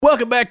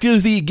Welcome back to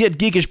the Get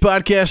Geekish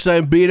podcast.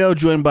 I'm Bino,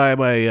 joined by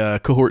my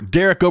cohort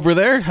Derek over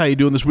there. How you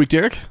doing this week,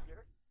 Derek?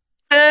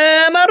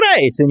 Am I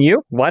right? And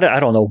you? I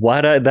don't know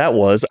what that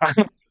was.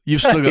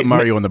 You've still got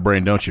Mario in the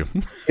brain, don't you?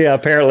 Yeah,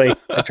 apparently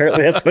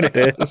that's what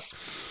it is.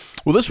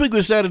 Well, this week we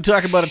decided to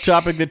talk about a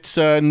topic that's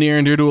near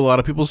and dear to a lot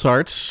of people's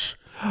hearts.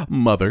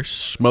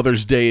 Mothers.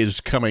 Mother's Day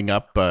is coming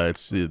up.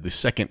 It's the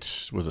second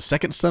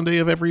Sunday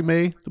of every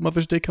May. The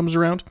Mother's Day comes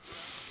around.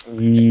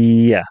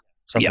 Yeah,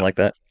 something like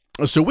that.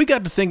 So we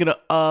got to thinking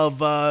of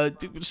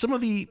some of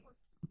the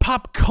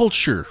pop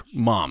culture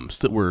moms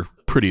that were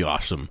pretty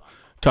awesome.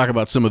 Talk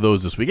about some of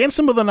those this week, and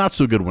some of the not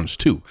so good ones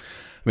too.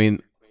 I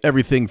mean,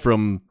 everything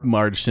from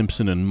Marge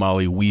Simpson and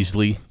Molly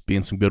Weasley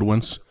being some good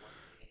ones,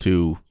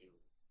 to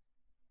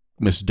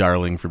Miss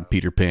Darling from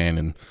Peter Pan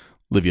and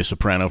Olivia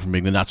Soprano from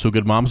being the not so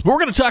good moms. But we're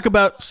going to talk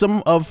about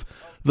some of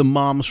the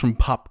moms from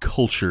pop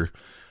culture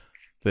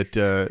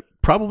that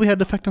probably had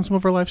an effect on some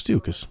of our lives too,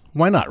 because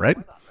why not, right?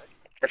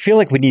 I feel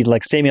like we need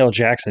like Samuel L.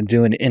 Jackson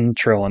do an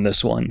intro on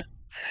this one.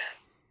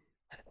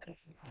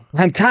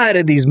 I'm tired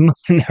of these.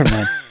 Never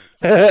mind.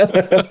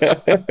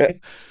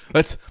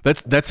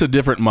 That's a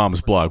different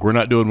mom's blog. We're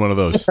not doing one of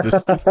those.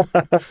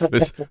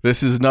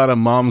 This is not a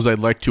moms I'd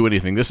like to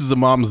anything. This is a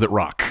moms that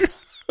rock.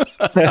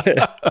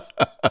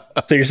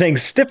 So you're saying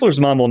Stifler's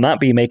mom will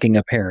not be making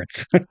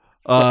appearance?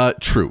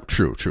 True.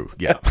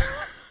 Yeah.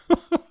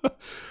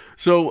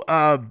 So,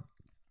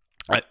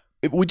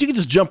 would you could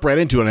just jump right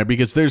into it,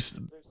 because there's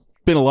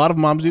been a lot of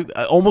moms.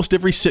 Almost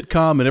every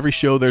sitcom and every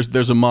show,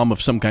 there's a mom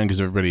of some kind,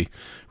 because everybody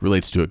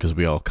relates to it, because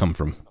we all come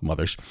from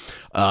mothers.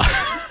 Well,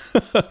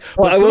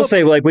 I will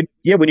say, like, when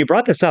you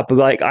brought this up,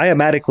 like, I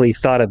automatically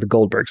thought of the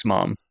Goldberg's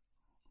mom,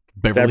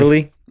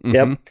 Beverly.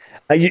 Mm-hmm.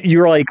 Yep. You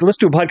were like, let's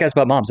do a podcast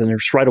about moms, and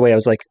just right away I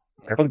was like,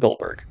 Beverly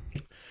Goldberg.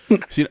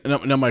 See,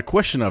 now my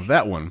question of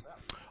that one: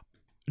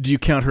 do you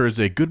count her as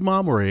a good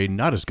mom or a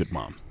not as good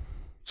mom?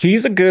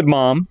 She's a good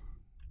mom.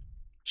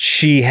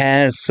 She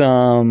has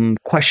some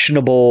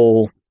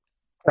questionable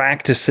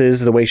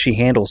practices, the way she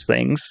handles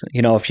things.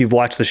 You know, if you've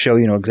watched the show,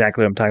 you know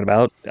exactly what I'm talking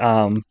about.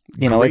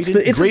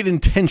 It's great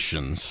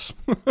intentions.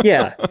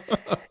 Yeah.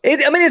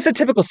 It's a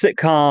typical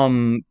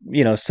sitcom,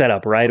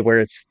 setup, right? Where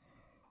it's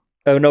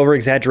an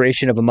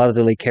over-exaggeration of a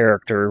motherly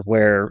character,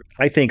 where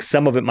I think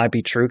some of it might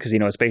be true because,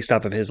 it's based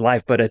off of his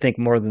life. But I think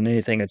more than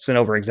anything, it's an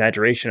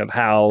over-exaggeration of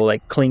how,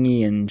 like,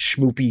 clingy and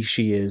schmoopy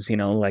she is,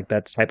 like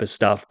that type of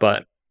stuff.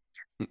 But,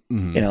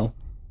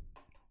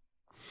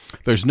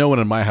 There's no one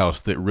in my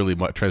house that really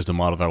tries to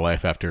model their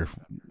life after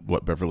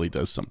what Beverly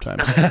does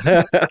sometimes.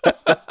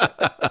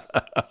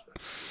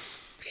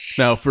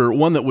 Now, for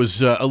one that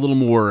was a little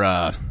more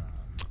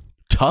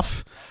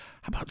tough,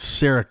 how about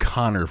Sarah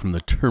Connor from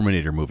the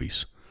Terminator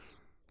movies?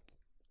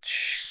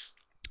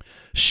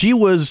 She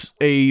was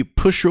a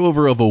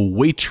pushover of a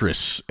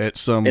waitress at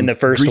some in the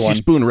first Greasy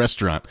Spoon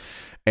restaurant,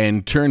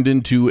 and turned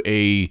into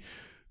a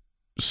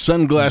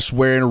sunglass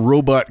wearing,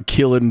 robot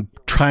killing,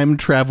 time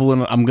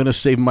traveling, I'm gonna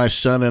save my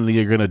son and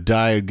you're gonna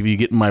die if you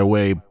get in my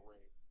way.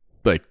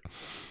 Like,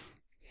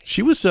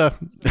 she was But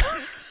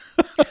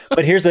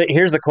here's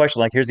the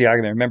question, like, here's the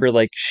argument. Remember,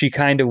 like, she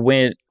kind of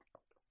went,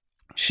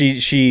 she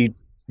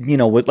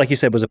was, like you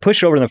said, was a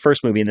pushover in the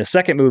first movie. In the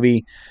second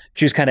movie,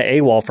 she was kind of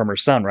AWOL from her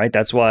son, right?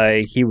 That's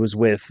why he was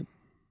with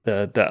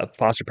the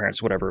foster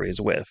parents, whatever he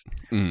was with,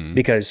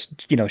 because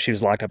she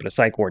was locked up in a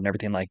psych ward and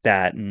everything like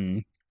that,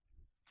 and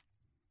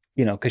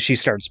because she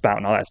started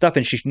spouting all that stuff,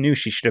 and she knew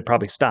she should have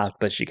probably stopped,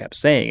 but she kept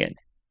saying it.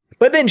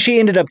 But then she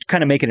ended up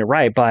kind of making it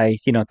right by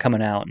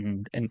coming out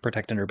and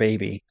protecting her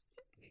baby.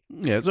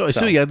 Yeah,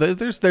 so yeah,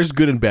 there's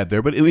good and bad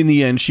there, but in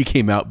the end, she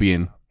came out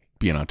being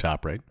on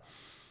top, right?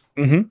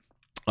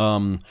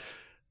 Mm-hmm.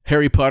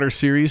 Harry Potter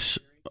series,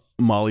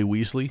 Molly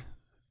Weasley.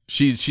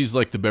 She's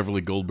like the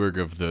Beverly Goldberg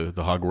of the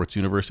Hogwarts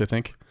universe, I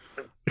think.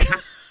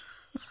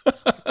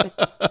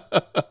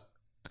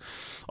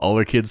 All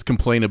their kids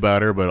complain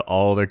about her, but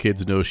all their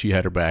kids know she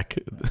had her back.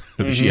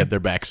 She had their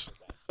backs.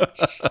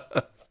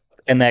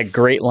 And that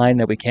great line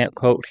that we can't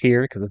quote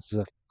here because this is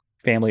a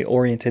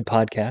family-oriented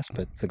podcast,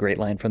 but it's a great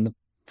line from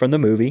the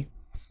movie,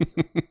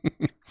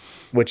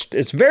 which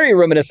is very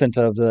reminiscent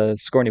of the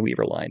Sigourney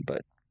Weaver line.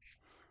 But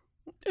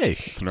hey,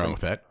 nothing wrong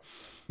with that.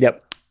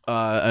 Yep.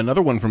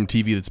 Another one from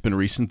TV that's been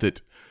recent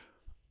that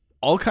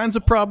all kinds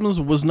of problems,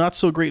 was not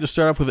so great to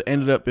start off with.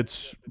 Ended up,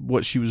 it's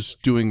what she was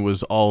doing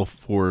was all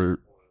for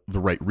the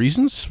right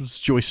reasons. It was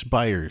Joyce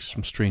Byers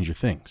from Stranger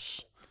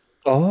Things.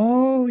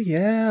 Oh,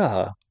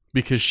 yeah.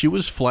 Because she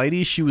was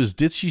flighty, she was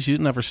ditzy, she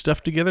didn't have her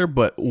stuff together,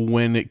 but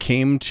when it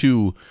came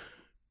to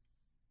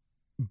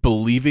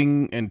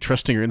believing and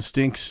trusting her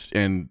instincts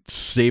and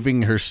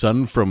saving her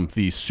son from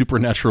the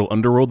supernatural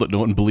underworld that no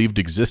one believed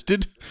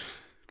existed,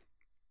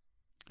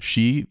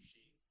 she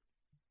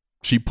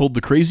pulled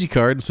the crazy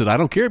card and said, I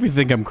don't care if you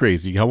think I'm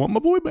crazy. I want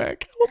my boy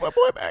back.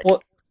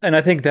 Well, and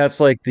I think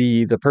that's like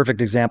the perfect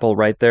example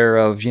right there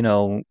of,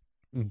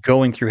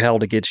 going through hell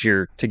to get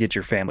your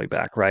family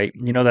back, right?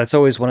 That's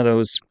always one of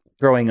those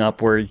growing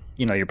up where,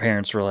 your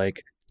parents were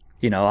like,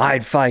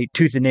 I'd fight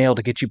tooth and nail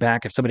to get you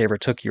back if somebody ever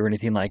took you or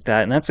anything like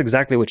that. And that's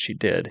exactly what she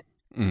did.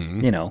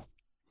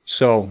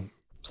 So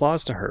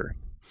applause to her.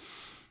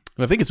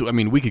 And I think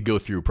we could go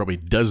through probably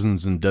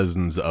dozens and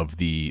dozens of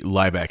the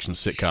live action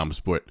sitcoms,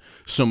 but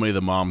so many of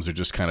the moms are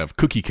just kind of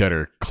cookie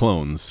cutter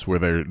clones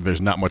where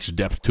there's not much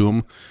depth to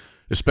them,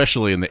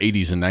 especially in the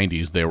 80s and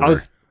 90s.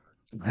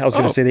 I was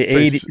going to say the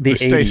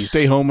 80s.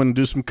 Stay home and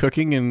do some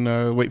cooking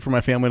and wait for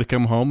my family to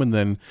come home, and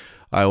then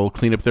I will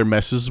clean up their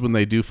messes when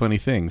they do funny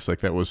things. Like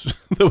that was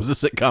a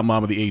sitcom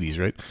mom of the 80s,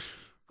 right?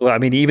 Well, I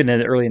mean, even in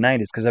the early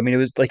 90s, because it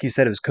was like you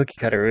said, it was cookie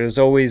cutter. It was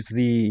always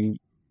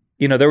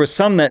there was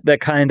some that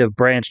kind of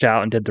branched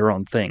out and did their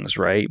own things,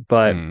 right?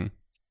 But I'm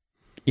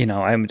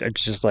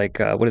just like,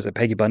 what is it,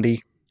 Peggy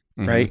Bundy,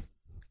 right?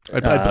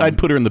 I'd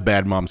put her in the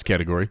bad moms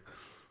category.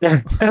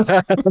 Dang.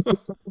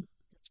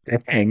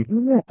 It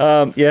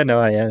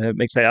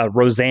makes sense.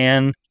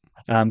 Roseanne,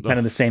 kind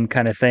of the same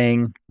kind of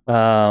thing.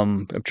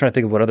 I'm trying to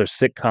think of what other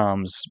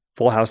sitcoms.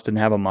 Full House didn't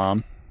have a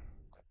mom.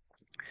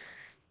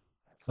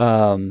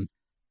 My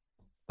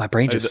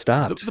brain just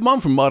stopped. The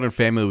mom from Modern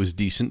Family was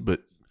decent,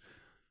 but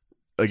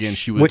again,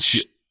 she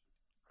was.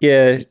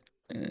 I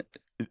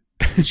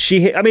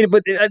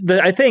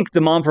think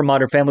the mom from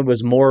Modern Family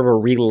was more of a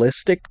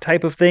realistic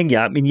type of thing.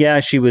 Yeah, I mean,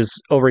 yeah, she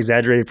was over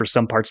exaggerated for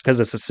some parts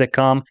because it's a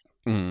sitcom,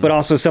 but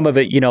also some of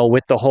it,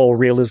 with the whole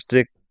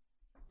realistic,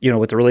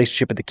 with the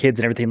relationship with the kids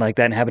and everything like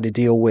that, and having to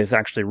deal with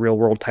actually real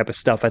world type of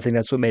stuff. I think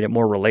that's what made it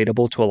more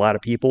relatable to a lot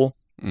of people.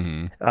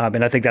 And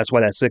I think that's why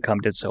that sitcom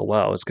did so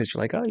well, is because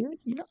you're like, oh,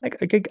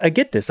 I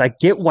get this. I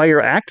get why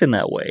you're acting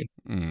that way.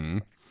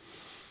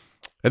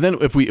 And then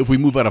if we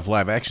move out of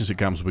live action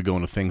sitcoms, we go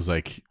into things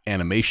like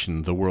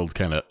animation. The world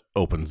kind of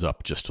opens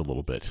up just a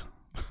little bit.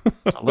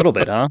 A little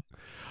bit, huh?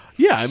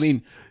 Yeah, I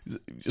mean,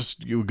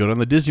 just you go down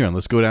the Disney run.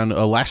 Let's go down to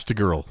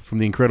Elastigirl from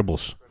The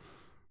Incredibles.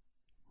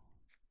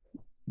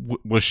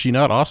 Was she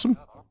not awesome?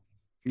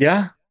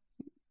 Yeah.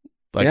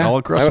 All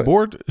across the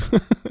board.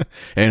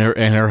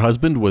 and her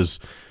husband was,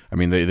 I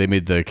mean, they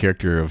made the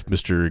character of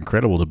Mr.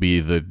 Incredible to be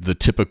the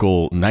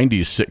typical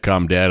 90s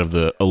sitcom dad of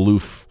the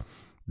aloof,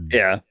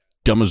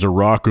 dumb as a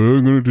rock,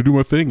 I'm going to do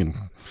my thing. And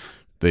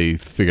they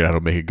figured out how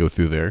to make it go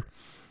through there.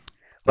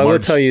 I will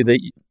tell you that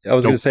I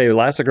was going to say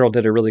Elastigirl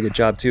did a really good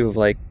job too of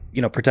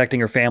protecting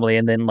her family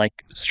and then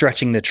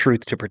stretching the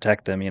truth to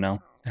protect them,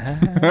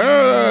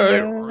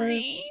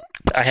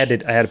 I had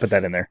to put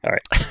that in there. All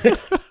right.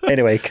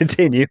 Anyway,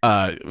 continue.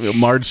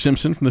 Marge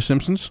Simpson from The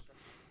Simpsons.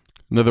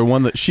 Another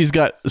one that she's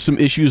got some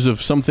issues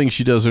of some things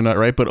she does are not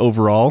right, but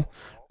overall,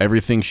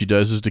 everything she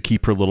does is to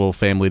keep her little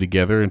family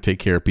together and take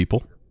care of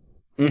people.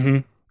 Mm-hmm.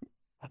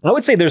 I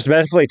would say there's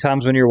definitely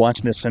times when you're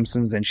watching The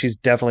Simpsons and she's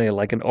definitely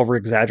like an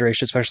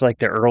over-exaggeration, especially like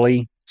the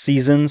early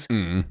seasons.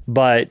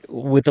 But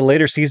with the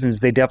later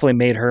seasons, they definitely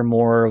made her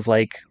more of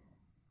like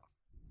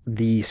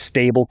the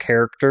stable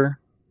character.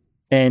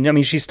 And I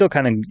mean, she's still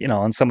kind of,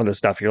 on some of the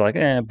stuff you're like,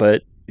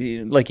 but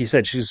like you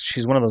said,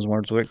 she's one of those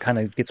ones where it kind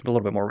of gets a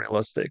little bit more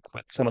realistic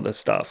with some of this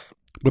stuff.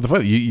 But the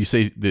funny, you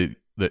say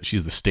that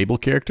she's the stable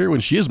character when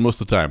she is most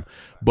of the time,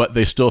 but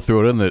they still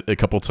throw it in that a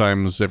couple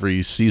times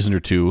every season or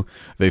two,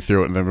 they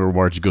throw it in where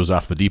Marge goes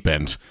off the deep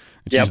end.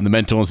 And she's in the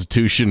mental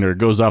institution or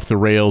goes off the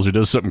rails or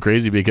does something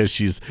crazy because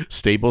she's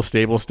stable.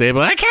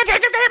 I can't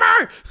take this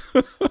anymore.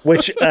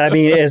 Which, I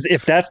mean,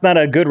 if that's not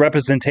a good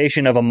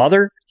representation of a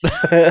mother,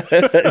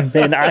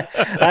 then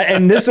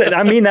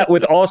I mean that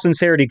with all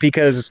sincerity,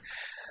 because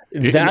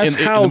that's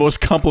in the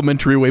most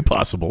complimentary way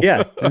possible.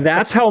 Yeah,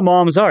 that's how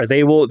moms are.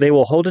 They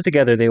will hold it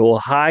together. They will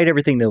hide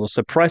everything. They will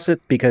suppress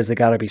it because they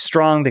got to be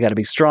strong. They got to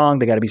be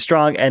strong.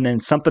 And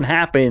then something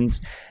happens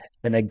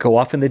and they go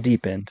off in the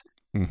deep end.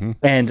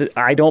 And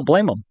I don't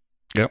blame them.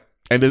 Yep.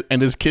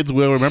 And as kids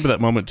will remember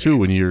that moment too,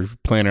 when you're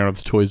playing around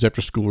with toys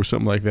after school or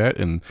something like that,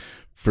 and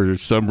for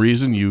some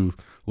reason you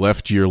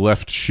left your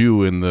left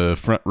shoe in the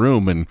front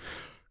room, and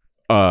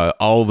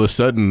all of a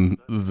sudden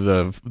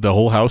the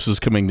whole house is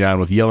coming down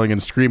with yelling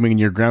and screaming, and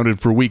you're grounded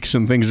for weeks,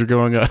 and things are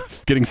going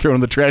getting thrown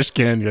in the trash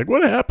can. You're like,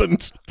 what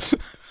happened?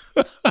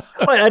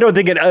 I don't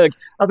think it. I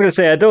was going to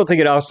say, I don't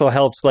think it also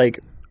helps, like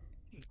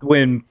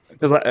when,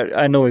 because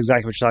I know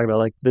exactly what you're talking about.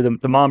 Like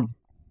the mom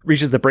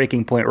reaches the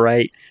breaking point,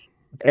 right?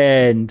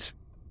 And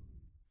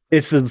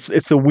it's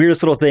the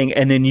weirdest little thing,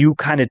 and then you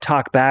kind of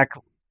talk back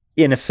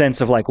in a sense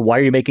of like, why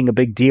are you making a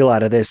big deal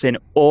out of this? And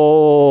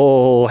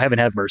heaven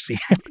have mercy.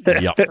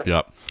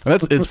 Yep.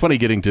 And it's funny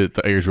getting to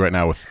the age right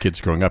now with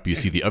kids growing up. You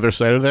see the other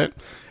side of that,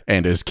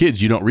 and as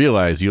kids, you don't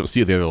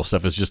see the other little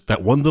stuff. It's just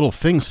that one little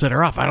thing set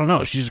her off. I don't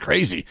know. She's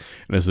crazy.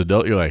 And as an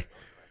adult, you're like,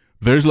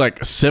 there's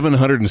like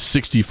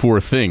 764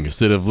 things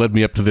that have led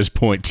me up to this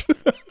point.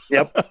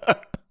 Yep.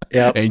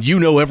 And you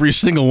know every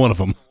single one of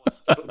them.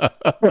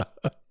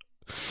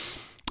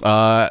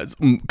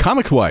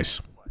 Comic-wise,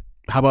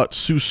 how about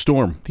Sue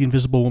Storm, the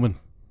Invisible Woman?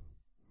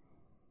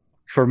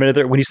 For a minute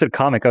there, when you said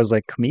comic, I was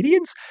like,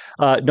 comedians?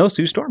 No,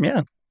 Sue Storm,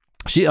 yeah.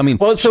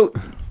 Well, so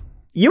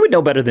you would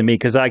know better than me,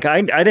 because like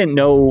I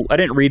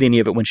didn't read any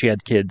of it when she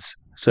had kids.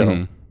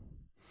 So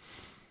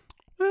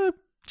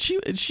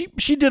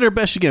she did her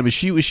best again, but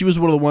she was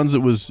one of the ones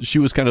she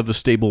was kind of the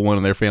stable one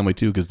in their family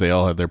too, because they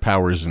all had their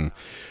powers, and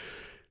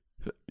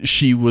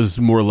she was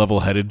more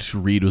level-headed.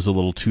 Reed was a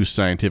little too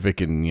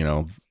scientific, and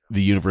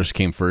the universe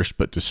came first,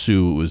 but to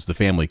Sue, it was the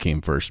family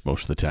came first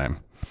most of the time.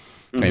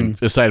 Mm-hmm.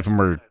 And aside from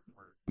her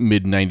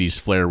mid-90s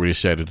flair, we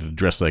decided to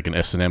dress like an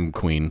S&M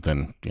queen,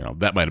 then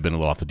that might have been a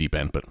little off the deep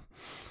end, but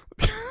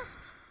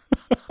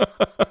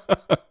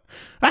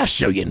I'll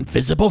show you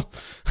invisible.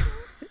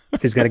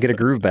 He's got to get a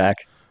groove back.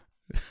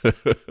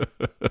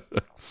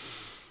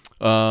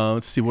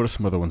 Let's see, what are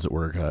some other ones that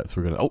were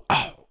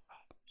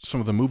some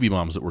of the movie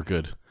moms that were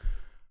good.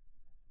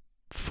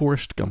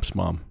 Forrest Gump's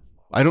mom.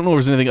 I don't know if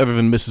there's anything other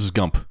than Mrs.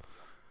 Gump,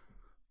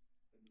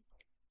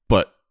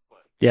 but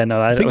yeah,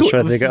 no, I was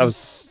trying to think. I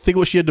was think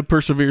what she had to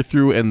persevere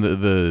through, and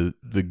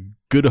the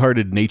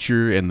good-hearted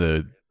nature and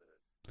the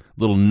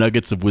little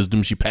nuggets of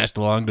wisdom she passed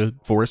along to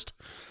Forrest.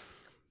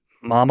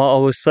 Mama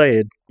always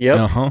said,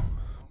 "Yep."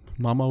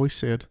 Mama always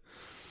said.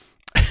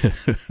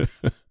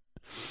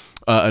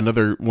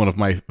 Another one of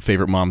my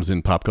favorite moms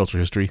in pop culture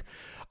history,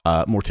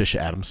 Morticia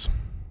Addams.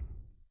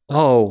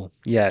 Oh,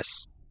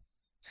 yes.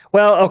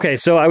 Well, okay,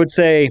 so I would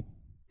say,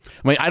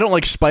 I mean, I don't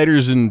like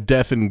spiders and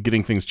death and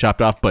getting things chopped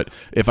off, but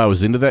if I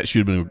was into that,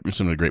 she would have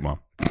been a great mom.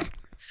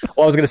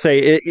 Well, I was going to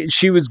say,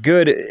 she was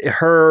good.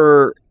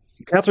 Her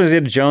Catherine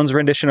Zeta-Jones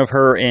rendition of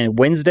her in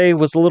Wednesday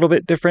was a little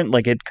bit different.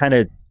 Like, it kind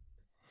of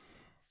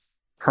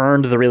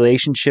turned the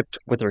relationship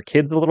with her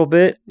kids a little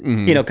bit,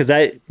 because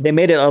they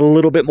made it a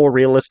little bit more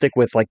realistic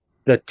with, like,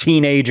 the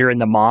teenager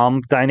and the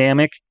mom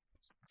dynamic.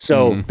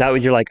 So that way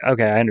you're like,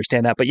 okay, I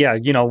understand that. But yeah,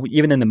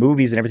 even in the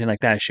movies and everything like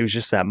that, she was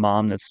just that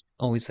mom that's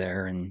always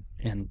there and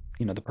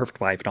the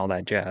perfect wife and all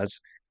that jazz.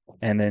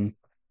 And then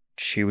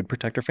she would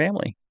protect her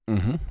family.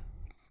 Mm-hmm.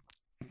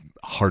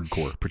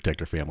 Hardcore protect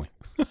her family.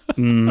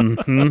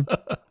 Mm-hmm.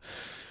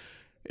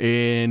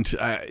 And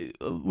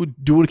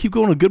do you want to keep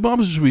going with good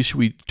moms, or should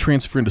we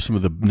transfer into some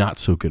of the not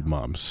so good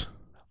moms?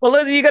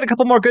 Well, you got a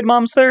couple more good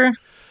moms there?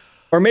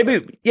 Or maybe,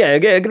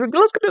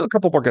 let's do a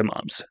couple more good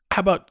moms.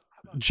 How about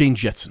Jane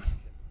Jetson?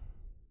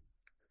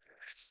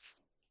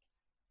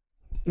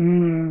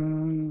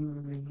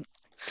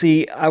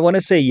 See, I want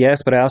to say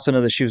yes, but I also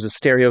know that she was a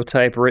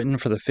stereotype written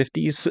for the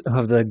 50s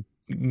of the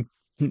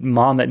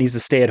mom that needs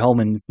to stay at home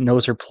and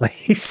knows her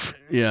place.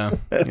 Yeah.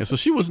 So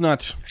she was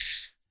not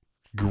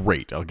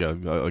great. I'll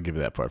give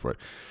you that part for it.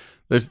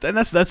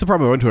 That's the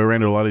problem I went to. I ran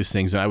into a lot of these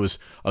things, and I was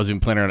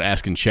even planning on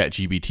asking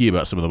ChatGPT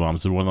about some of the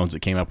moms, and one of the ones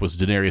that came up was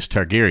Daenerys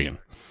Targaryen.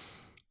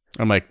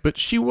 I'm like, but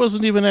she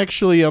wasn't even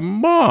actually a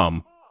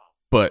mom,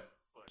 but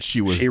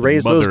she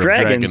raised mother those of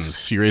dragons.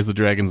 She raised the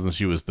dragons, and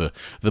she was the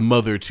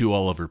mother to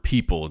all of her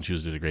people, and she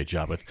did a great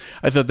job with.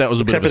 I thought that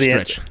was a bit of a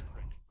stretch.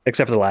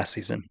 Except for the last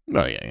season.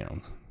 Oh yeah,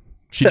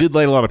 she did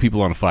light a lot of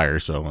people on fire,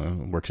 so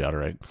it works out all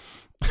right.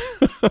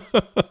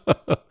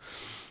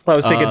 I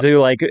was thinking too,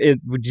 like, did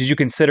you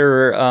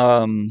consider,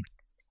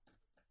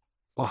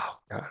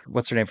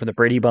 what's her name from the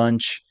Brady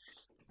Bunch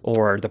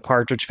or the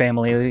Partridge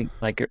Family?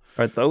 Like,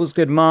 are those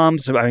good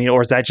moms? I mean,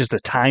 or is that just a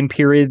time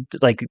period,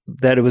 like,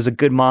 that it was a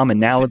good mom and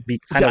now it'd be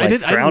kind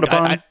of frowned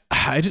upon?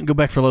 I didn't go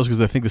back for those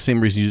because I think the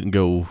same reason you didn't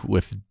go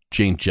with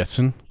Jane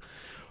Jetson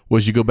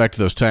was you go back to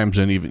those times,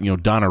 and even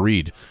Donna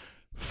Reed.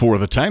 For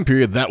the time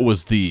period, that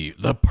was the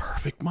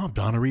perfect mom.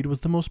 Donna Reed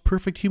was the most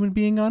perfect human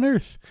being on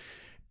earth.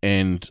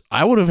 And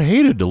I would have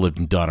hated to live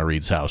in Donna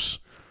Reed's house.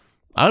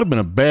 I would have been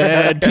a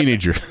bad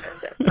teenager.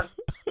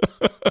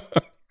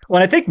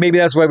 Well, I think maybe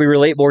that's why we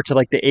relate more to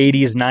like the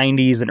 80s,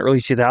 90s, and early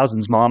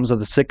 2000s moms of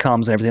the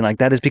sitcoms and everything like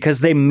that, is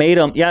because they made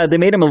them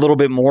a little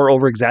bit more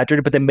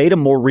over-exaggerated, but they made them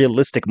more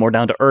realistic, more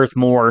down to earth,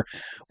 more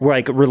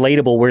like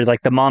relatable, where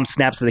like the mom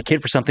snaps at the kid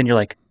for something. You're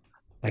like,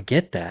 I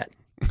get that.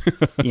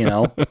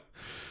 It's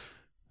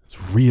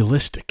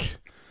realistic.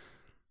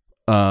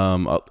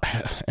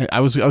 I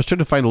was trying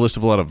to find a list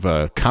of a lot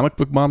of comic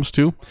book moms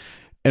too,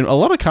 and a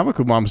lot of comic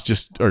book moms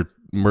just are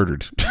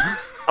murdered.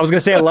 I was going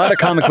to say a lot of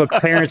comic book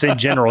parents in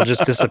general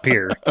just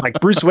disappear. Like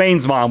Bruce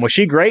Wayne's mom, was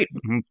she great?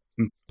 Could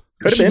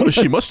have been.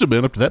 She must have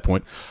been up to that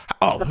point.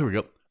 Oh, here we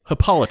go.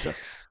 Hippolyta,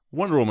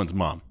 Wonder Woman's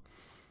mom.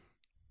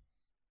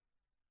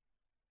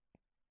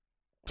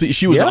 See,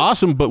 she was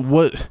awesome, but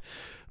what?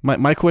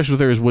 My question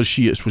with her is: was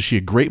she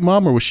a great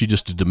mom, or was she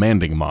just a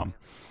demanding mom?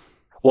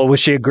 Well,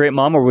 was she a great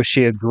mom, or was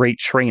she a great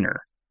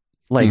trainer?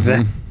 Like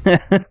that.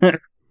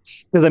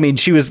 Because I mean,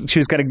 she was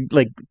kind of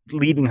like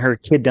leading her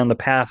kid down the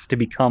path to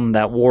become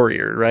that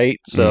warrior, right?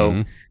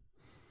 So,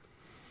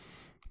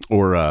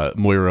 or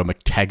Moira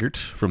McTaggart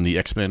from the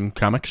X-Men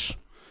comics.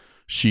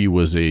 She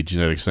was a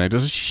genetic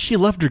scientist. She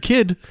loved her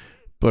kid,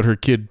 but her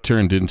kid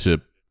turned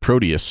into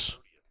Proteus,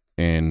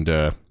 and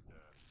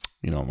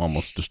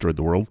almost destroyed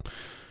the world.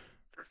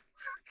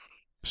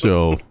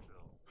 So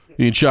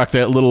you can chalk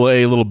that little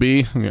A, little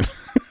B.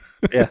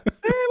 Yeah.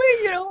 I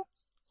mean,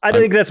 I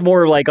think that's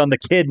more like on the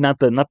kid, not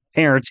the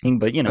parenting,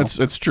 but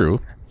that's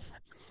true.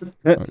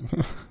 I'm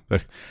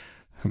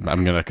not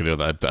gonna do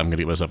that. I'm gonna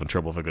get myself in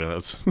trouble if I go.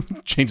 Let's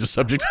change the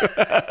subject.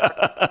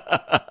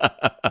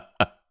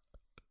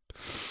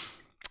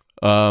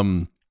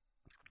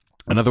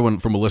 Another one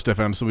from a list I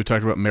found, somebody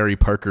talked about Mary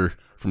Parker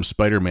from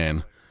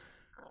Spider-Man,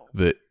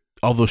 that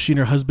although she and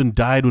her husband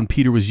died when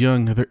Peter was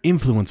young, their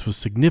influence was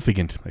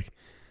significant. Like,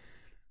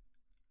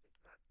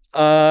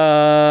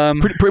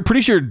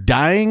 pretty sure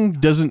dying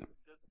doesn't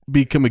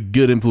become a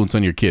good influence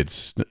on your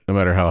kids, no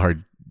matter how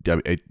hard.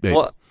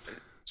 Well,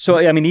 so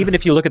I mean, even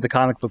if you look at the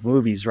comic book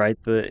movies,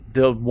 right,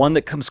 the one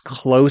that comes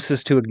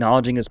closest to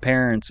acknowledging his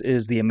parents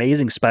is the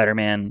Amazing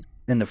Spider-Man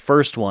in the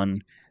first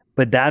one,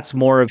 but that's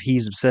more of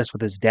he's obsessed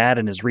with his dad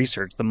and his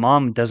research. The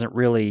mom doesn't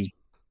really,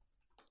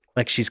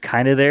 like, she's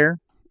kind of there,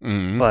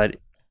 but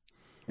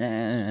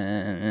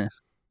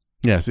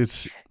yes,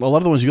 it's a lot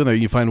of the ones you go there.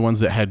 You find ones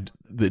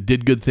that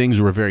did good things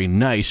or were very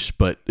nice,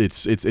 but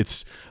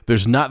it's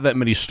there's not that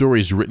many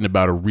stories written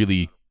about a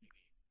really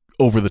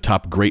over the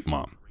top great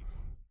mom,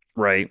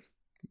 right?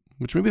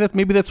 Which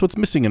maybe that's what's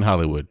missing in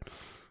Hollywood. A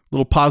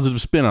little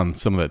positive spin on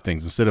some of that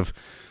things instead of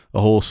a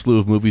whole slew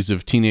of movies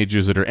of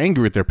teenagers that are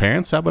angry at their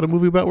parents. How about a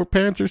movie about where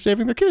parents are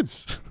saving their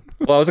kids?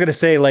 Well, I was going to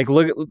say, like,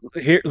 look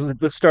here.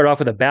 Let's start off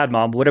with a bad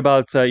mom. What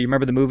about you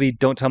remember the movie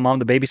 "Don't Tell Mom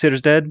the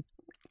Babysitter's Dead"?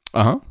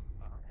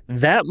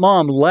 That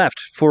mom left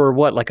for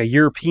what, like a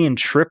European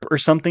trip or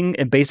something,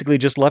 and basically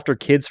just left her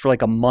kids for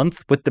like a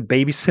month with the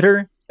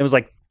babysitter. It was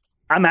like,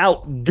 I'm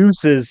out,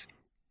 deuces.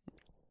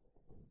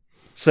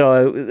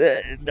 So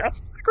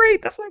that's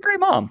great. That's not a great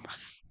mom.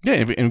 Yeah,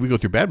 and we go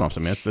through bad moms.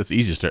 I mean, that's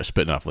easy to start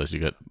spitting off lists.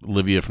 You got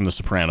Olivia from The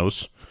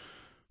Sopranos,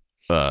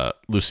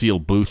 Lucille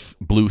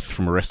Bluth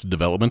from Arrested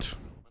Development.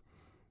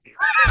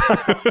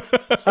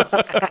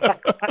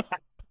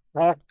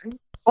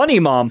 Funny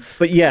mom,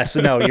 but yes,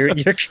 no, you're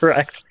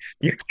correct.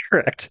 You're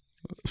correct.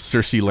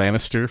 Cersei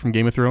Lannister from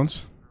Game of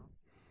Thrones.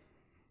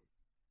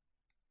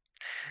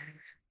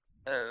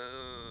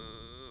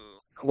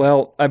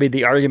 Well, I mean,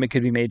 the argument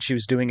could be made she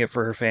was doing it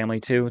for her family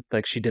too.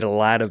 Like, she did a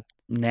lot of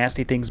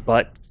nasty things,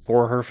 but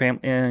for her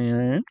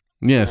family.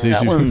 Yes,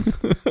 that one.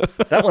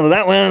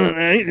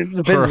 It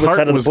depends her what heart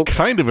side of the was book.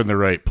 Kind of in the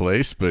right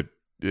place, but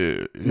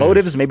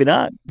Motives, maybe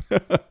not.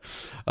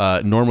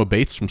 Norma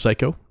Bates from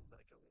Psycho.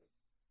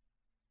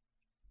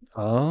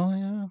 Oh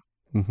yeah.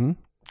 Mm-hmm.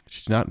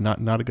 She's not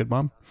a good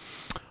mom.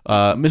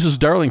 Mrs.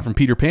 Darling from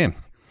Peter Pan.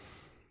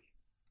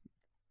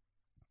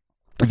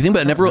 If you think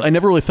about it, I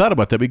never really thought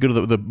about that. We go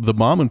to the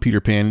mom in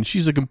Peter Pan, and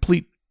she's a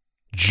complete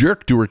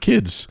jerk to her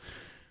kids.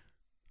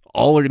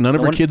 None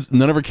of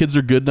her kids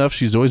are good enough.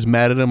 She's always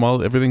mad at them.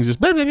 Everything's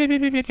just blah, blah, blah,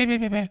 blah, blah,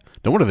 blah, blah.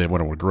 No wonder they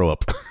want to grow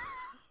up.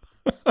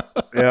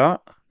 Yeah.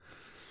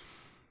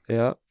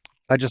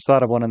 I just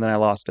thought of one and then I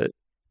lost it.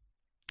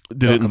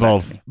 Did it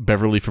involve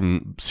Beverly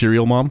from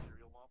Serial Mom?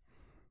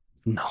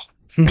 No.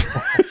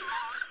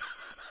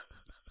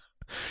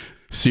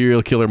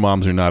 Serial killer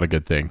moms are not a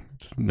good thing.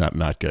 It's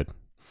not good.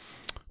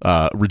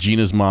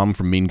 Regina's mom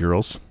from Mean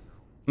Girls.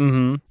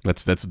 Mm-hmm.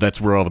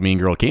 That's where all the Mean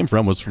Girl came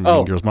from, was from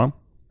Mean Girls' mom.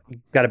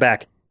 Got it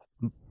back.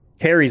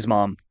 Carrie's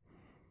mom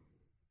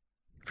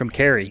from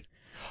Carrie.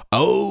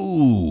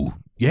 Oh,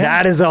 yeah.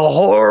 That is a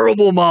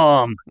horrible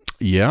mom.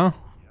 Yeah.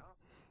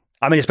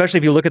 I mean, especially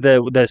if you look at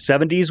the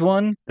 70s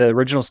one, the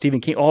original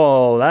Stephen King.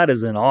 Oh, that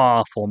is an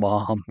awful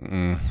mom.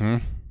 Mm-hmm.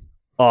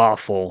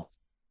 Awful.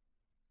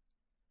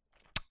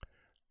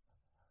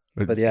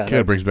 But yeah,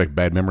 kind of brings back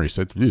bad memories.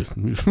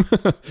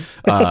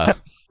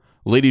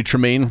 Lady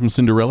Tremaine from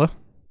Cinderella.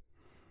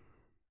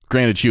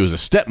 Granted, she was a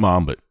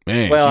stepmom, but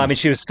man, I mean,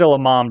 she was still a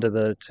mom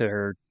to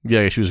her.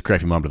 Yeah, she was a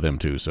crappy mom to them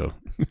too. So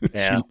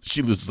yeah.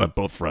 she loses on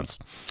both fronts.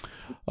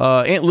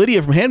 Aunt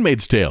Lydia from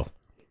Handmaid's Tale.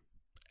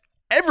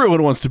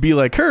 Everyone wants to be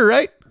like her,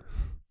 right?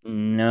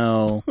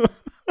 No.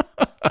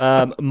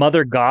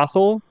 Mother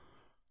Gothel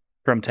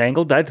from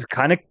Tangled. That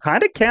kind of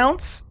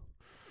counts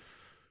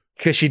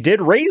because she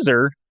did raise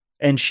her,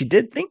 and she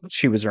did think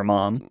she was her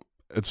mom.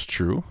 It's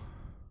true.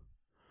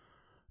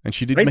 And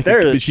she did right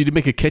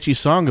make a catchy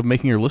song of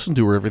making her listen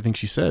to her everything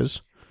she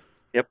says.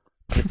 Yep.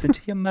 Listen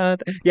to your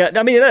mother. Yeah,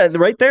 I mean,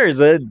 right there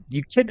is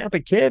you kidnap a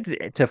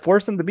kid to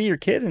force them to be your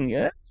kid,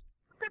 and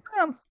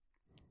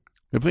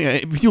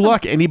if you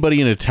lock anybody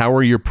in a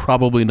tower, you're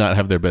probably not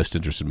have their best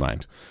interest in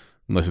mind,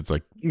 unless it's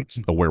like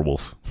a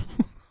werewolf.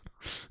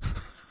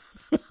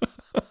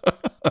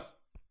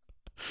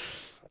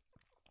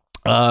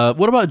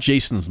 What about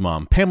Jason's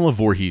mom, Pamela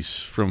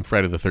Voorhees from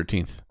Friday the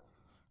 13th?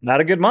 Not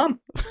a good mom.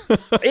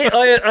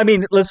 I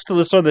mean, let's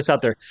throw this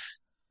out there.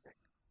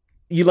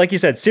 Like you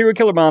said, serial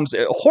killer moms,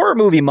 horror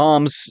movie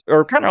moms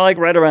are kind of like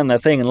right around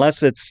that thing,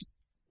 unless it's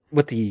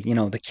with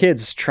the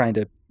kids trying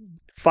to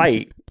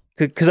fight.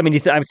 Because I mean,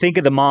 I think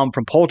of the mom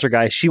from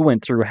Poltergeist. She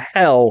went through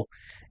hell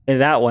in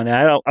that one.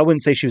 I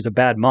wouldn't say she was a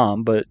bad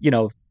mom, but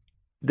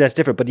that's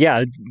different. But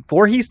yeah,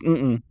 Voorhees,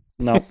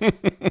 no.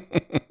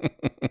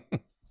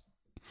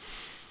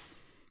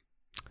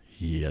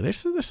 Yeah, there's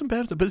some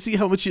bad stuff. But see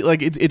how much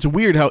it's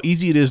weird how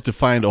easy it is to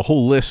find a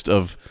whole list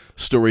of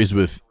stories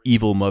with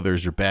evil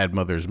mothers or bad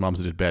mothers, moms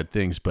that did bad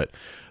things. But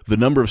the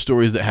number of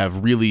stories that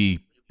have really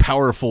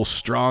powerful,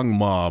 strong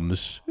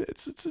moms,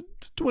 it's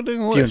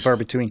dwindling list. Few and far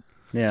between.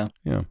 Yeah.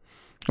 I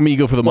mean, you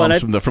go for the moms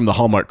from the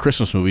Hallmark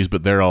Christmas movies,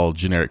 but they're all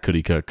generic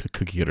cookie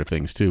cutter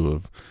things too.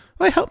 Of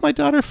I helped my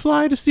daughter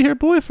fly to see her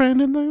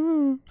boyfriend,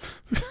 and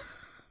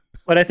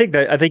But I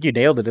think you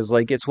nailed it. Is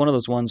like it's one of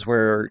those ones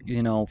where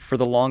for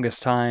the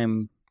longest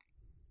time,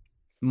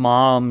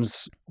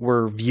 moms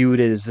were viewed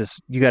as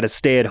this you got to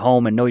stay at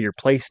home and know your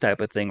place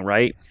type of thing,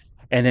 right?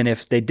 And then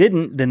if they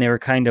didn't, then they were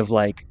kind of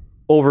like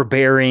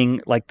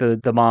overbearing, like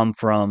the mom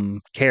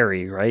from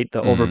Carrie, right?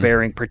 The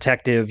overbearing,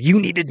 protective, you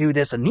need to do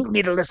this and you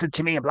need to listen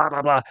to me and blah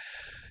blah blah.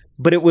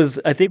 But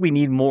I think we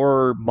need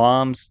more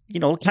moms,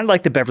 kind of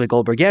like the Beverly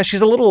Goldberg. Yeah,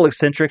 she's a little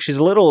eccentric, she's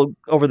a little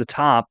over the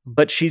top,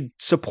 but she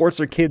supports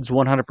her kids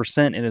 100%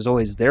 and is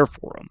always there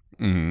for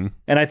them.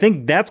 And I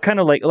think that's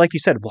kind of like you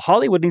said,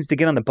 Hollywood needs to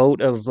get on the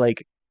boat of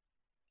like,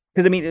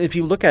 because I mean, if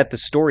you look at the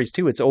stories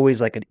too, it's always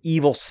like an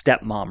evil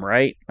stepmom,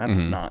 right?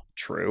 That's not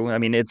true. I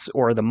mean,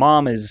 or the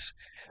mom is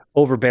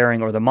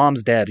overbearing or the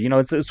mom's dead.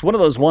 It's one of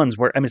those ones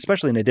where, I mean,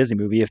 especially in a Disney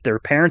movie, if their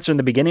parents are in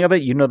the beginning of it,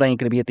 they ain't going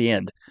to be at the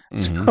end.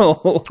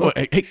 So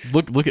hey,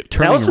 look at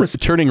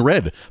Turning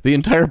Red. The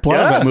entire plot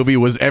of that movie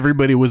was every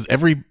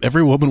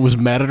woman was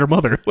mad at her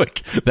mother.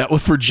 Like that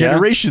was for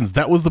generations.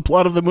 That was the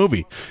plot of the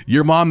movie.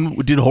 Your mom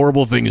did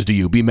horrible things to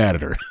you. Be mad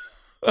at her.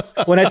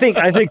 When I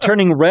think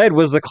Turning Red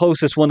was the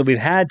closest one that we've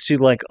had to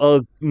like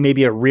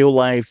maybe a real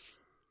life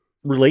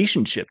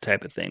relationship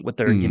type of thing with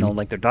their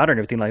like their daughter and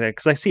everything like that,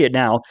 because I see it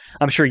now.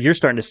 I'm sure you're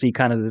starting to see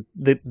kind of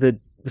the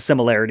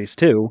similarities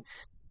too.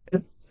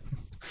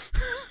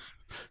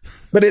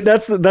 But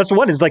that's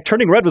one is like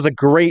Turning Red was a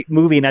great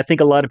movie, and I think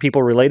a lot of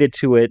people related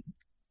to it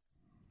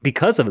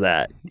because of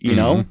that,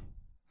 know.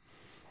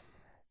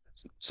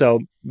 So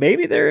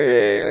maybe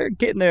they're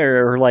getting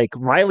there, or like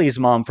Riley's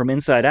mom from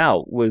Inside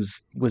Out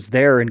was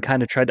there and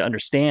kind of tried to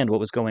understand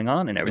what was going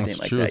on and everything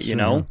that,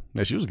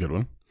 Yeah, she was a good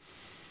one.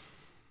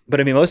 But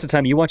I mean, most of the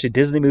time you watch a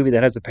Disney movie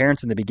that has the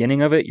parents in the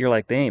beginning of it, you're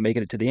like, they ain't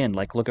making it to the end.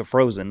 Like, look at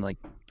Frozen. Like,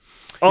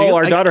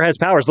 our daughter has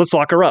powers. Let's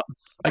lock her up.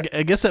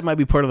 I guess that might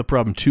be part of the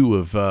problem, too,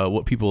 of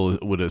what people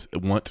would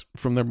want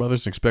from their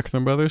mothers and expect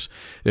from their mothers.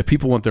 If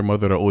people want their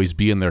mother to always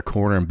be in their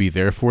corner and be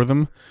there for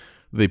them,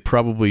 they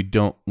probably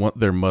don't want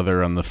their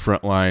mother on the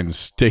front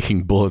lines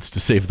taking bullets to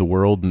save the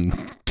world.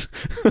 And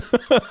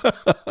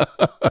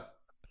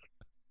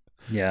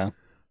Yeah.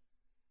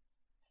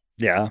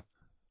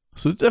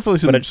 So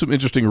definitely some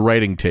interesting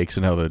writing takes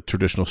and how the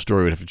traditional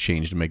story would have to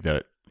change to make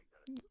that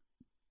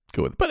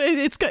go with it. But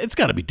it's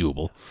got to be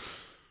doable.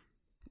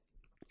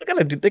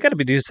 They got to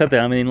be doing something.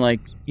 I mean, like,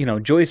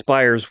 Joyce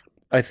Byers,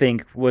 I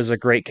think, was a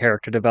great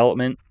character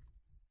development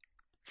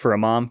for a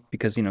mom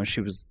because,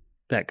 she was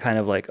that kind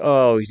of like,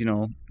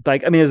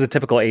 like, I mean, it was a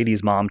typical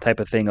 80s mom type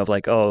of thing of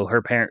like,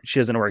 her parent, she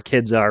doesn't know where her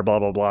kids are, blah,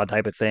 blah, blah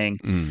type of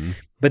thing.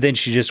 But then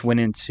she just went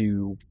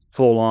into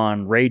full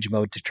on rage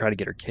mode to try to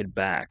get her kid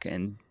back.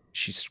 And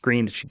she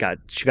screamed. She got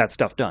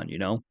stuff done,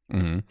 Well,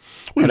 and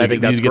I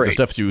think that's great. The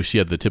stuff too. She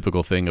had the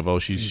typical thing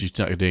of she's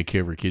not going to take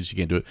care of her kids. She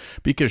can't do it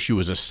because she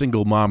was a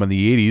single mom in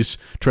the 80s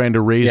trying to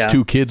raise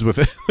two kids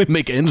with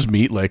make ends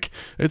meet. Like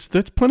that's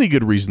plenty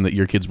good reason that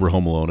your kids were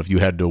home alone if you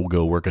had to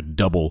go work a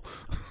double.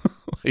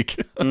 Well,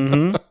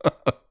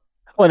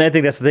 and I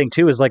think that's the thing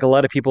too is like a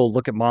lot of people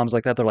look at moms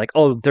like that. They're like,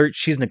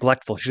 she's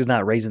neglectful. She's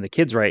not raising the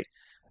kids right.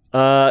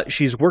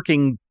 She's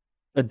working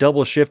a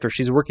double shift or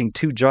she's working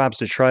two jobs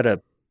to try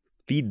to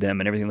feed them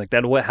and everything like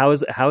that. How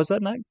is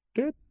that not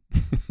good?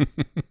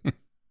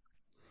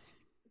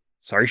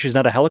 Sorry, she's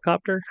not a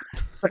helicopter.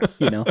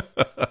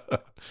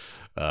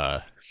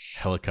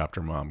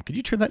 Helicopter mom. Could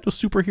you turn that into a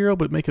superhero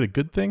but make it a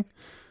good thing?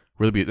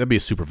 Or that'd be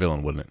a super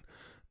villain, wouldn't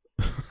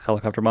it?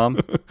 Helicopter mom.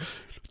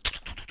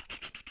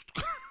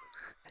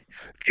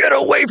 Get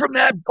away from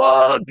that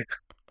bug.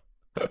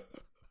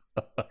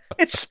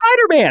 It's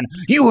Spider-Man.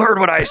 You heard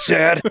what I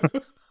said.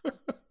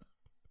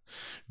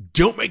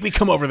 Don't make me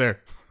come over there.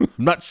 I'm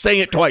not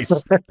saying it twice.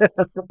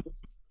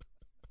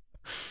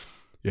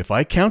 If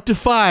I count to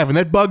 5 and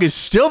that bug is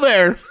still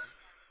there.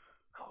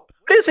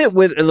 What is it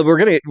with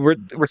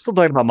we're still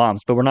talking about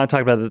moms, but we're not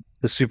talking about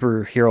the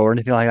superhero or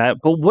anything like that.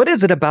 But what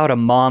is it about a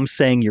mom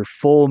saying your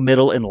full,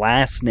 middle, and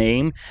last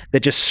name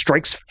that just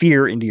strikes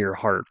fear into your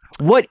heart?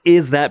 What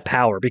is that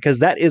power? Because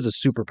that is a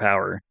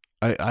superpower.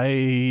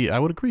 I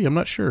would agree. I'm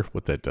not sure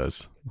what that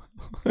does.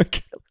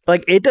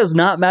 Like, it does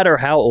not matter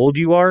how old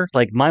you are.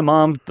 Like, my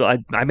mom,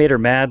 I made her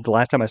mad the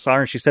last time I saw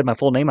her, and she said my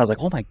full name. I was like,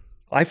 oh my,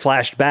 I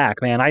flashed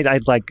back, man. I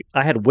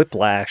had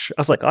whiplash.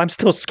 I was like, I'm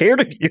still scared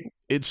of you.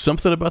 It's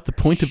something about the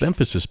point of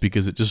emphasis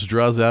because it just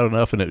draws out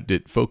enough and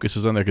it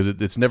focuses on there because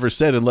it's never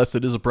said unless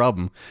it is a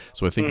problem.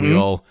 So I think we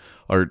all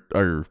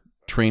are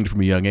trained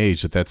from a young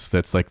age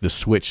that's like the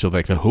switch. So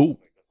like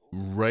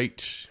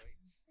right,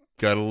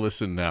 gotta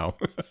listen now.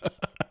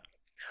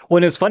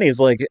 When it's funny is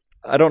like,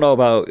 I don't know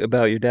about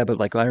your dad, but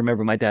like I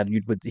remember my dad,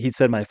 he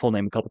said my full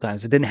name a couple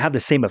times. It didn't have the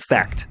same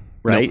effect,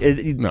 right?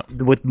 No.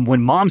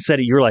 When mom said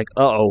it, you're like,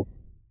 uh-oh,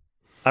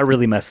 I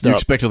really messed up. You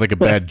expected like a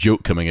bad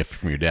joke coming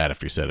from your dad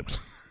after you said it.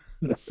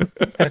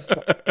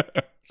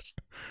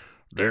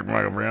 Derek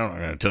Michael Brown, I'm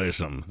going to tell you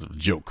something. It's a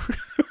joke.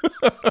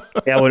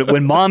 Yeah,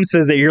 when mom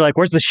says it, you're like,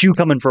 where's the shoe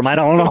coming from? I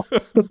don't know.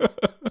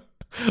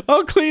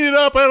 I'll clean it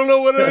up. I don't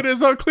know what it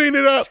is. I'll clean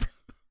it up.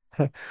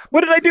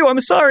 What did I do? I'm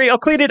sorry. I'll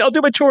clean it. I'll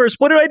do my chores.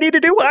 What do I need to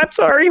do? I'm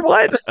sorry.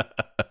 What?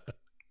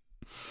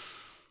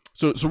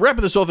 So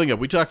wrapping this whole thing up,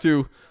 we talked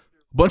through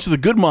a bunch of the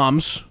good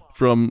moms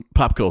from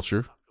pop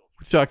culture.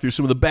 We talked through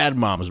some of the bad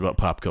moms about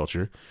pop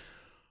culture.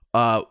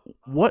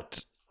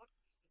 What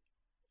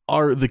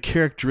are the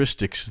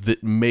characteristics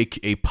that make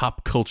a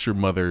pop culture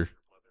mother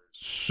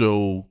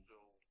so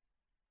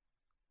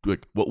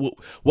like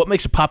what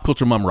makes a pop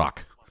culture mom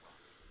rock?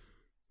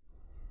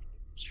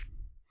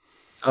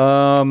 Is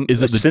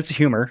A it the sense of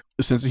humor?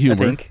 sense of I humor,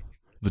 think.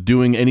 the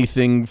doing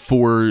anything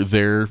for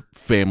their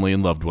family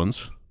and loved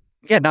ones?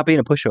 Yeah, not being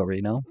a pushover.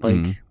 Like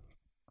Mhm.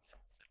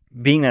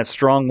 being that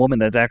strong woman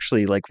that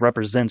actually like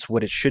represents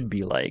what it should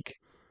be like.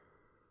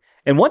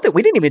 And one that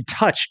we didn't even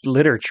touch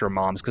literature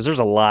moms because there's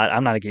a lot.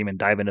 I'm not going to even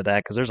dive into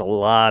that because there's a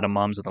lot of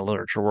moms in the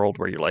literature world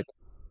where you're like,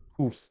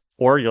 oof,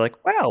 or you're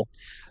like, wow.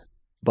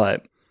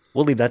 But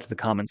we'll leave that to the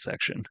comments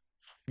section.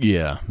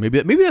 Yeah, maybe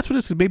that's what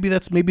it's. Maybe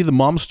the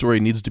mom story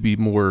needs to be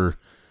more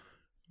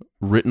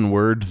written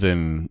word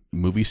than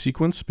movie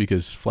sequence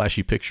because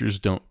flashy pictures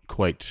don't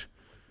quite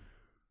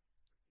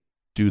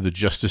do the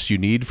justice you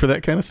need for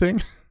that kind of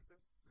thing.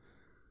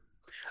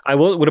 I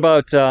will. What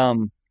about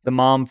the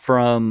mom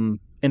from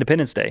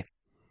Independence Day?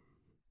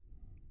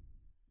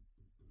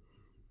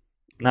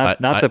 I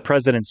Not I the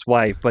president's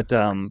wife, but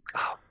I,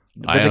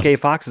 Vivica A.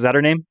 Fox. Is that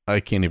her name? I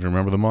can't even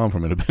remember the mom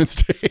from Independence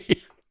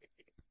Day.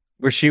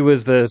 Where she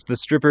was the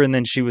stripper, and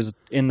then she was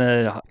in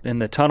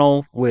the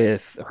tunnel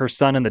with her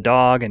son and the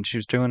dog, and she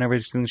was doing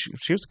everything.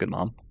 She was a good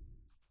mom.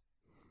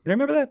 You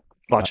remember that?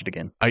 Watch it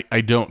again. I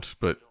don't,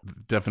 but the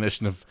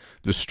definition of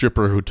the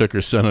stripper who took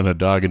her son and a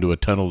dog into a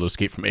tunnel to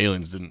escape from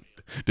aliens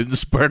didn't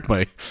spark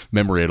my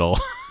memory at all.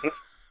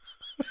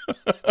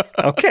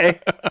 Okay,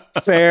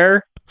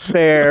 fair.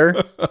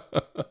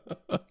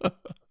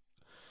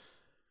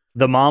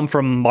 The mom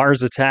from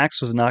Mars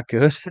Attacks was not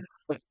good.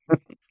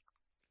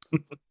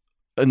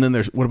 And then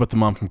there's what about the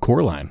mom from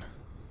Coraline?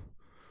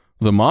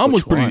 The mom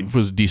Which one?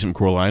 was decent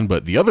Coraline,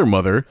 but the other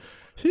mother,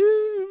 a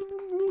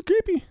little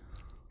creepy.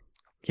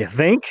 You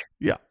think?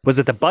 Yeah. Was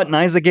it the button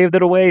eyes that gave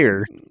that away,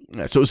 or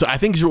So I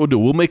think here's what we'll do.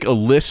 We'll make a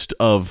list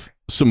of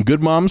some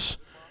good moms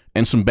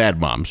and some bad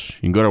moms.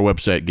 You can go to our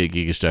website,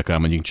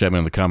 geekish.com, and you can chime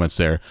in the comments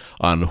there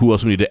on who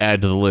else we need to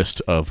add to the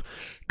list of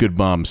good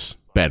moms,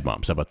 bad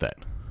moms. How about that?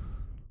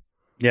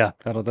 yeah,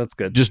 that's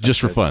good. Just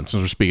for fun, since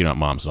we're speaking about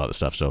moms and all that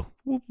stuff. So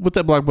with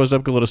that blog post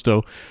up, go let us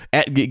know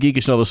at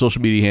Geekish and all the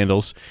social media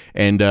handles,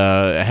 and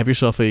have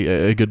yourself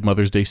a good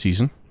Mother's Day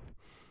season.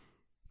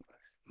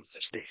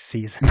 Mother's Day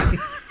season.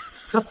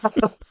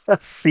 A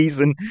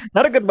season,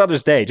 not a good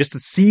Mother's Day, just a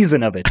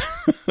season of it.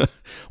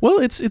 Well,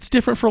 it's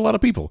different for a lot of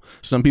people.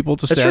 Some people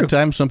it's a That's sad true.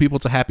 time. Some people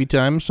it's a happy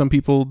time. Some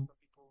people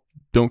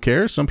don't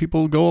care. Some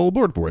people go all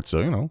aboard for it.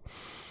 So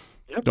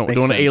Yep, don't makes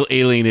want sense. to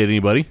alienate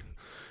anybody.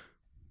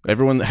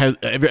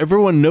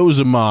 Everyone knows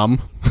a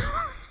mom,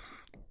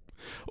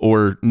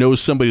 or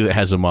knows somebody that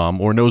has a mom,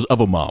 or knows of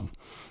a mom.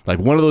 Like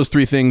one of those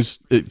three things,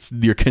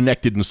 you're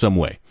connected in some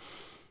way.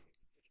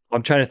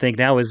 I'm trying to think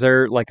now. Is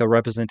there like a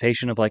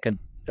representation of like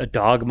a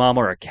dog mom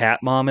or a cat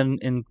mom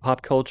in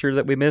pop culture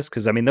that we miss?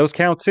 Because I mean, those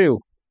count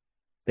too.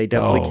 They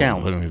definitely I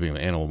count. don't even think of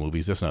animal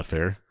movies. That's not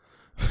fair.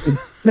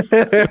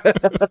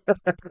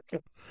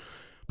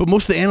 But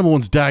most of the animal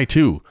ones die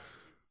too.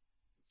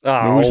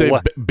 When we say Oh,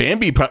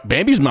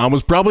 Bambi's mom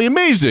was probably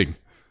amazing.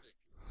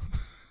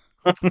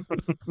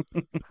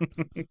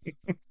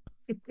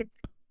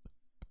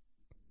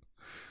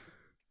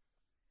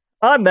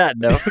 on that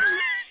note,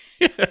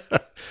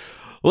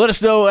 Let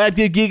us know at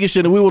Geekish,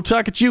 and we will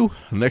talk at you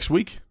next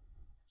week.